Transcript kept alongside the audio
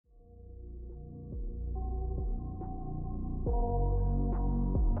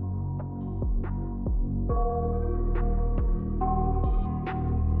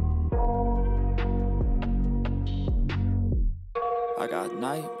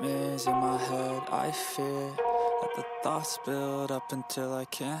nightmares in my head, I fear that the thoughts build up until I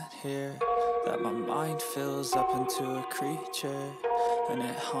can't hear, that my mind fills up into a creature, and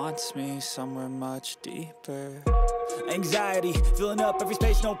it haunts me somewhere much deeper. Anxiety, filling up every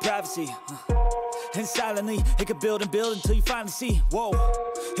space, no privacy. And silently, it could build and build until you finally see, whoa,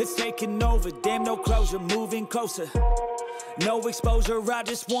 it's taking over, damn, no closure, moving closer. No exposure, I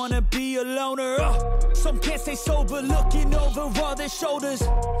just wanna be a loner. Some can't stay sober, looking over all their shoulders,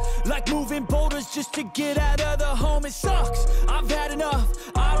 like moving boulders just to get out of the home. It sucks, I've had enough,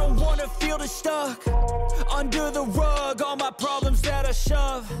 I don't wanna feel the stuck under the rug, all my problems that I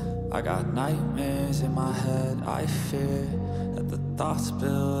shove. I got nightmares in my head, I fear that the thoughts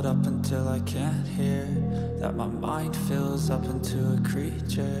build up until I can't hear, that my mind fills up into a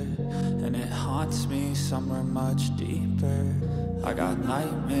creature, and it haunts me somewhere much deeper. I got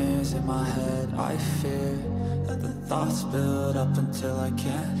nightmares in my head, I fear that the thoughts build up until I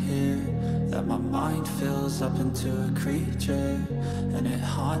can't hear, that my mind fills up into a creature, and it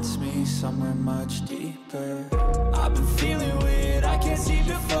haunts me somewhere much deeper. I've been feeling weird, I can't seem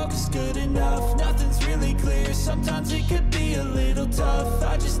to focus good enough, nothing's really clear, sometimes it could be a little tough.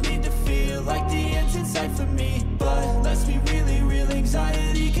 I just need to feel like the end's in sight for me, but let's be really real,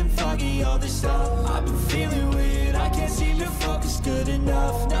 anxiety can foggy all this stuff. I've been feeling weird, I can't seem to focus good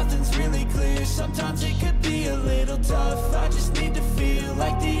enough, nothing's really clear, sometimes it could be a little tough. I just need to feel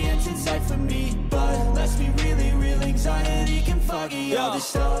like the end's in sight for me, but let's be really real, anxiety can foggy all this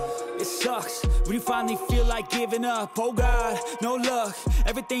stuff. It sucks when you finally feel like giving up. Oh God, no luck,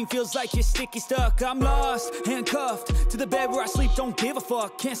 everything feels like you're sticky stuck. I'm lost, handcuffed to the bed where I sleep, don't give a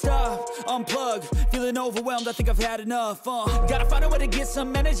fuck. Can't stop, unplug, feeling overwhelmed, I think I've had enough. Gotta find a way to get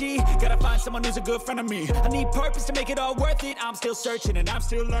some energy, gotta find someone who's a good friend of me. I need purpose to make it all worth it, I'm still searching and I'm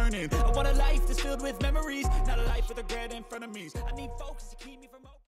still learning. I want a life that's filled with memories, not a life with regret in front of me. I need focus to keep me from